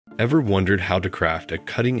Ever wondered how to craft a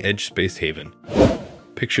cutting-edge space haven?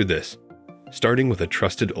 Picture this, starting with a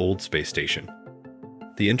trusted old space station.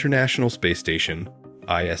 The International Space Station,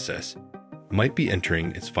 ISS, might be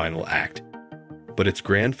entering its final act, but its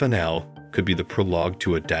grand finale could be the prologue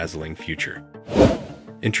to a dazzling future.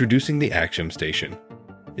 Introducing the Axiom station.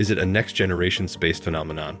 Is it a next-generation space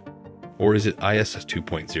phenomenon, or is it ISS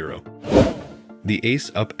 2.0? The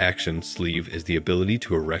ace-up Axiom sleeve is the ability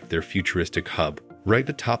to erect their futuristic hub right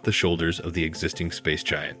atop the shoulders of the existing space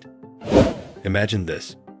giant. Imagine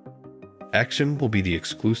this. Axiom will be the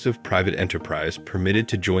exclusive private enterprise permitted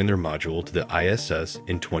to join their module to the ISS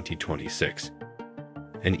in 2026.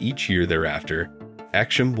 And each year thereafter,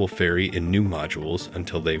 Axiom will ferry in new modules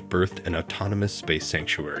until they've birthed an autonomous space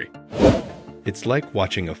sanctuary. It's like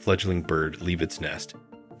watching a fledgling bird leave its nest,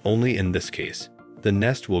 only in this case, the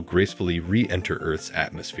nest will gracefully re-enter Earth's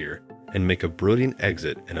atmosphere and make a brilliant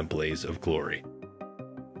exit in a blaze of glory.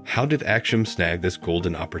 How did Axiom snag this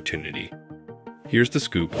golden opportunity? Here's the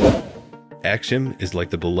scoop. Axiom is like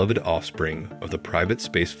the beloved offspring of the private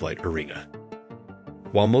spaceflight arena.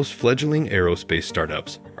 While most fledgling aerospace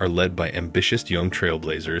startups are led by ambitious young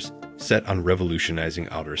trailblazers set on revolutionizing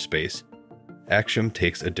outer space, Axiom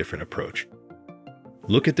takes a different approach.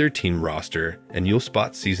 Look at their team roster and you'll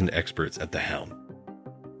spot seasoned experts at the helm.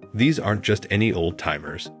 These aren't just any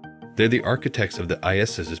old-timers, they're the architects of the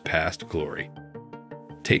ISS's past glory.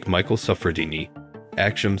 Take Michael Suffredini,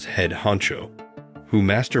 Axiom's head honcho, who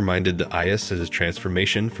masterminded the ISS's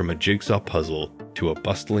transformation from a jigsaw puzzle to a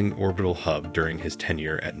bustling orbital hub during his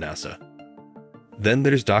tenure at NASA. Then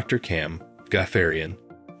there's Dr. Cam Ghaffarian,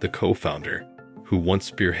 the co-founder, who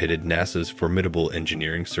once spearheaded NASA's formidable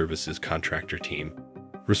engineering services contractor team,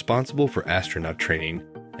 responsible for astronaut training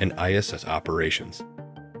and ISS operations.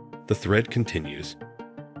 The thread continues.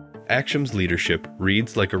 Axiom's leadership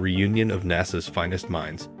reads like a reunion of NASA's finest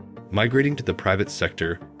minds, migrating to the private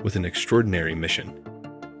sector with an extraordinary mission,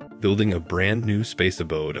 building a brand new space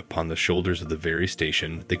abode upon the shoulders of the very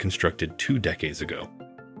station they constructed 2 decades ago.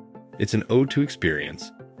 It's an ode to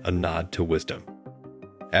experience, a nod to wisdom.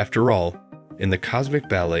 After all, in the cosmic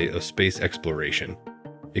ballet of space exploration,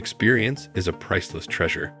 experience is a priceless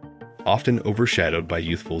treasure, often overshadowed by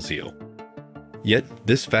youthful zeal. Yet,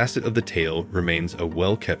 this facet of the tale remains a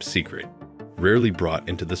well-kept secret, rarely brought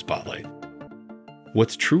into the spotlight.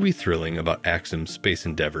 What's truly thrilling about Axiom's space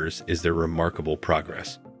endeavors is their remarkable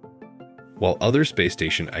progress. While other space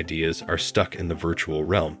station ideas are stuck in the virtual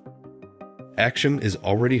realm, Axiom is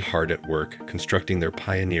already hard at work constructing their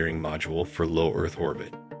pioneering module for low Earth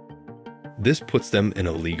orbit. This puts them in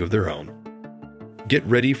a league of their own. Get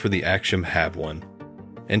ready for the Axiom HAB-1,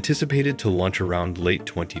 anticipated to launch around late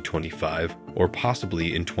 2025 or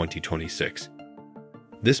possibly in 2026.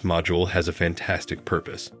 This module has a fantastic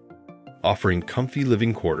purpose, offering comfy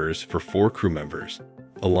living quarters for 4 crew members,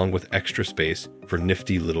 along with extra space for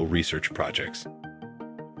nifty little research projects.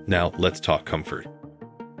 Now let's talk comfort.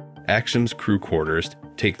 Axiom's crew quarters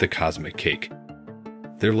take the cosmic cake.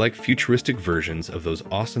 They're like futuristic versions of those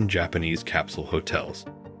awesome Japanese capsule hotels.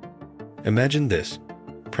 Imagine this.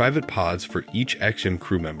 Private pods for each Axiom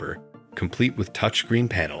crew member, complete with touchscreen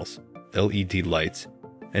panels, LED lights,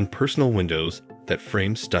 and personal windows that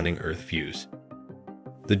frame stunning Earth views.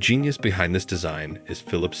 The genius behind this design is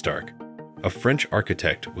Philip Stark, a French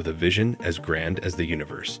architect with a vision as grand as the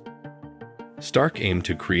universe. Stark aimed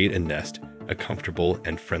to create a nest, a comfortable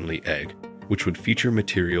and friendly egg, which would feature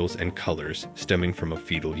materials and colors stemming from a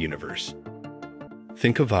fetal universe.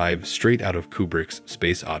 Think a vibe straight out of Kubrick's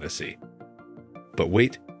Space Odyssey. But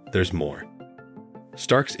wait, there's more.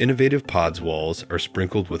 Stark's innovative pod's walls are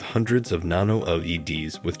sprinkled with hundreds of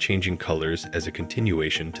nano-LEDs with changing colors as a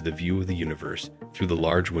continuation to the view of the universe through the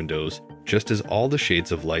large windows, just as all the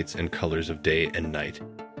shades of lights and colors of day and night.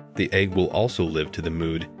 The egg will also live to the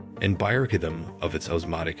mood and biorhythm of its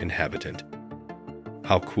osmotic inhabitant.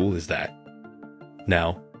 How cool is that?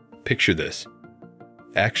 Now, picture this.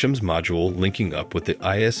 Axiom's module linking up with the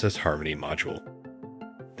ISS Harmony module.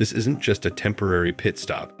 This isn't just a temporary pit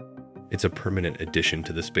stop, it's a permanent addition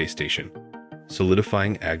to the space station,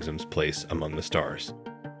 solidifying Axiom's place among the stars.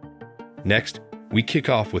 Next, we kick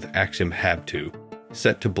off with Axiom HAB-2,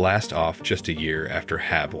 set to blast off just a year after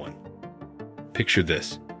HAB-1. Picture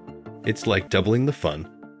this. It's like doubling the fun,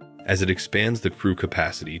 as it expands the crew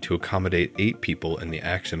capacity to accommodate 8 people in the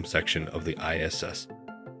Axiom section of the ISS.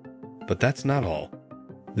 But that's not all.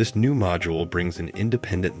 This new module brings an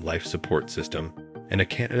independent life support system and a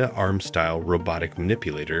Canadarm-style robotic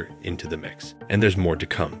manipulator into the mix. And there's more to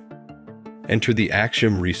come. Enter the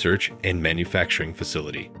Axiom Research and Manufacturing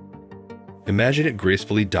Facility. Imagine it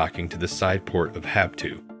gracefully docking to the side port of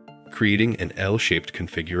HAB-2, creating an L-shaped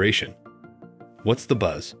configuration. What's the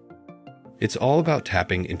buzz? It's all about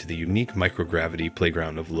tapping into the unique microgravity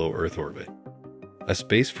playground of low Earth orbit, a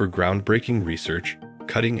space for groundbreaking research,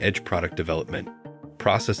 cutting-edge product development,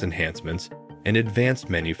 process enhancements, and advanced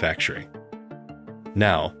manufacturing.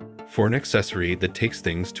 Now, for an accessory that takes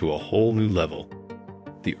things to a whole new level,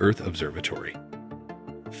 the Earth Observatory.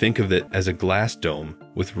 Think of it as a glass dome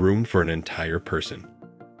with room for an entire person.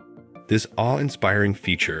 This awe-inspiring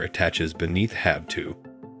feature attaches beneath HAB2,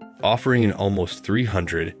 offering an almost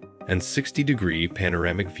 360-degree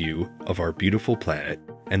panoramic view of our beautiful planet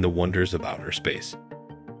and the wonders of outer space.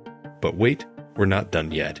 But wait, we're not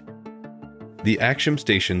done yet. The Axiom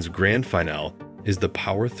station's grand finale is the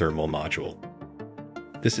Power Thermal Module.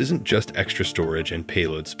 This isn't just extra storage and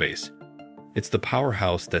payload space. It's the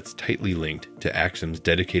powerhouse that's tightly linked to Axiom's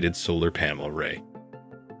dedicated solar panel array.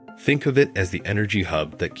 Think of it as the energy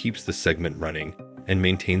hub that keeps the segment running and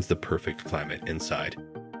maintains the perfect climate inside.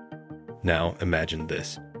 Now imagine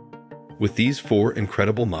this. With these 4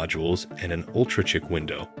 incredible modules and an ultra-chic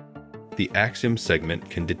window, the Axiom segment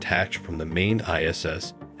can detach from the main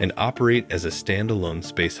ISS and operate as a standalone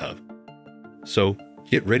space hub. So,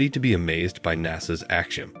 get ready to be amazed by NASA's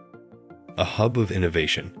Axiom, a hub of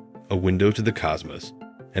innovation, a window to the cosmos,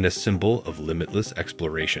 and a symbol of limitless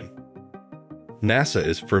exploration. NASA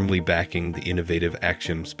is firmly backing the innovative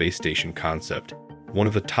Axiom space station concept, one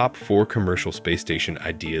of the top 4 commercial space station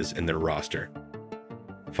ideas in their roster.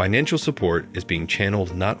 Financial support is being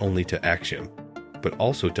channeled not only to Axiom, but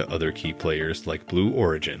also to other key players like Blue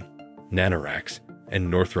Origin, Nanoracks, and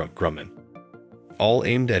Northrop Grumman, all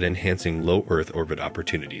aimed at enhancing low Earth orbit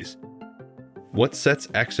opportunities. What sets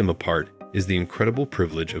Axiom apart is the incredible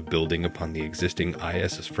privilege of building upon the existing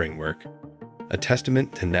ISS framework, a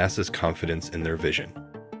testament to NASA's confidence in their vision.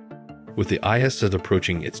 With the ISS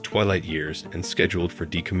approaching its twilight years and scheduled for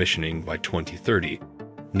decommissioning by 2030,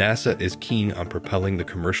 NASA is keen on propelling the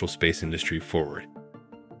commercial space industry forward.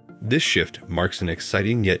 This shift marks an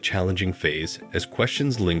exciting yet challenging phase as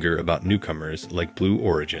questions linger about newcomers like Blue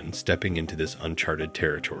Origin stepping into this uncharted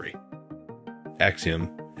territory. Axiom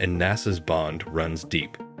and NASA's bond runs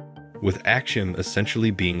deep, with Axiom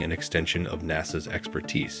essentially being an extension of NASA's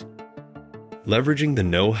expertise. Leveraging the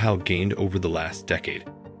know-how gained over the last decade,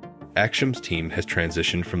 Axiom's team has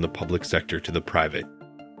transitioned from the public sector to the private,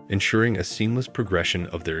 ensuring a seamless progression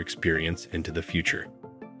of their experience into the future.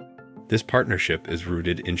 This partnership is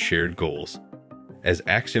rooted in shared goals, as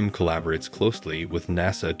Axiom collaborates closely with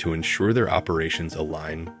NASA to ensure their operations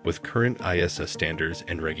align with current ISS standards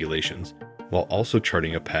and regulations, while also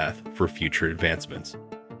charting a path for future advancements.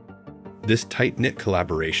 This tight-knit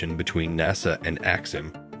collaboration between NASA and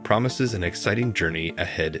Axiom promises an exciting journey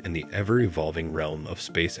ahead in the ever-evolving realm of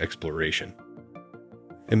space exploration.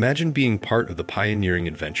 Imagine being part of the pioneering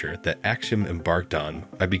adventure that Axiom embarked on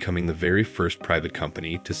by becoming the very first private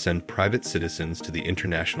company to send private citizens to the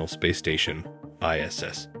International Space Station,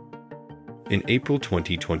 ISS. In April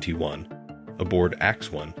 2021, aboard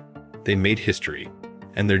Ax-1, they made history,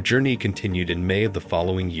 and their journey continued in May of the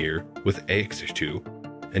following year with Ax-2,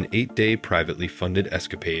 an 8-day privately funded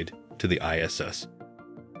escapade to the ISS.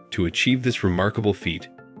 To achieve this remarkable feat,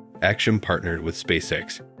 Axiom partnered with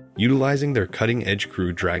SpaceX, utilizing their cutting-edge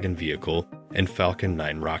Crew Dragon vehicle and Falcon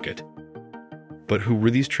 9 rocket. But who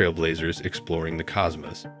were these trailblazers exploring the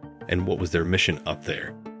cosmos, and what was their mission up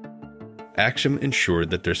there? Axiom ensured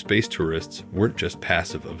that their space tourists weren't just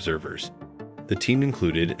passive observers. The team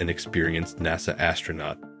included an experienced NASA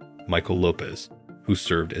astronaut, Michael Lopez, who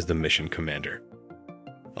served as the mission commander.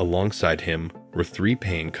 Alongside him were 3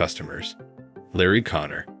 paying customers: Larry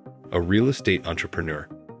Connor, a real estate entrepreneur;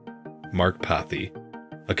 Mark Pathy,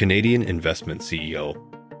 a Canadian investment CEO;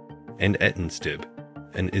 and Etan Stib,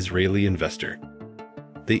 an Israeli investor.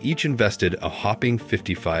 They each invested a whopping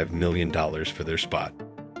 $55 million for their spot.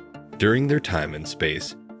 During their time in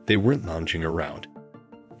space, they weren't lounging around.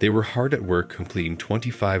 They were hard at work completing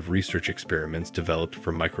 25 research experiments developed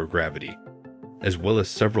for microgravity, as well as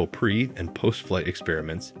several pre- and post-flight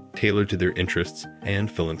experiments tailored to their interests and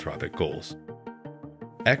philanthropic goals.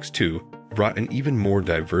 X2 brought an even more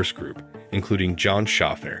diverse group, including John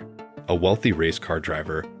Schaffner, a wealthy race car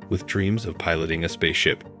driver with dreams of piloting a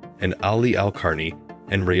spaceship, and Ali Al-Karni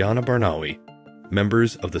and Rayana Barnawi,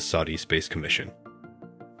 members of the Saudi Space Commission.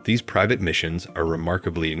 These private missions are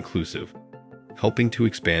remarkably inclusive, helping to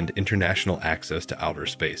expand international access to outer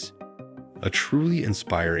space. A truly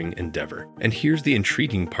inspiring endeavor. And here's the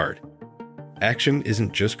intriguing part. Axiom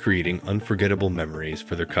isn't just creating unforgettable memories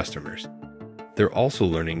for their customers. They're also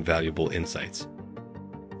learning valuable insights.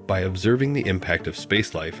 By observing the impact of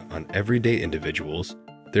space life on everyday individuals,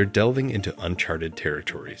 they're delving into uncharted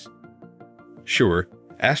territories. Sure,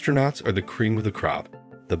 astronauts are the cream of the crop,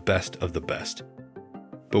 the best of the best.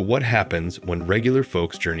 But what happens when regular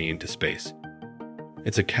folks journey into space?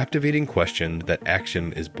 It's a captivating question that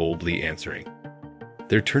Axiom is boldly answering.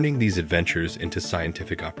 They're turning these adventures into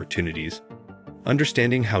scientific opportunities,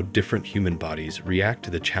 understanding how different human bodies react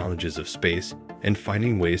to the challenges of space and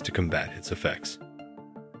finding ways to combat its effects.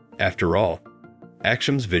 After all,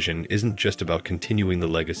 Axiom's vision isn't just about continuing the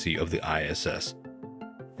legacy of the ISS.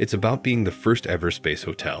 It's about being the first ever space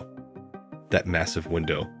hotel. That massive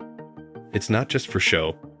window. It's not just for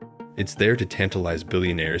show, it's there to tantalize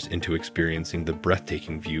billionaires into experiencing the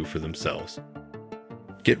breathtaking view for themselves.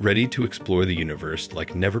 Get ready to explore the universe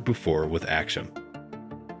like never before with Axiom.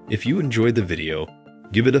 If you enjoyed the video,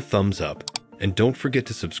 give it a thumbs up, and don't forget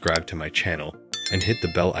to subscribe to my channel and hit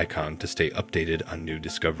the bell icon to stay updated on new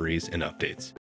discoveries and updates.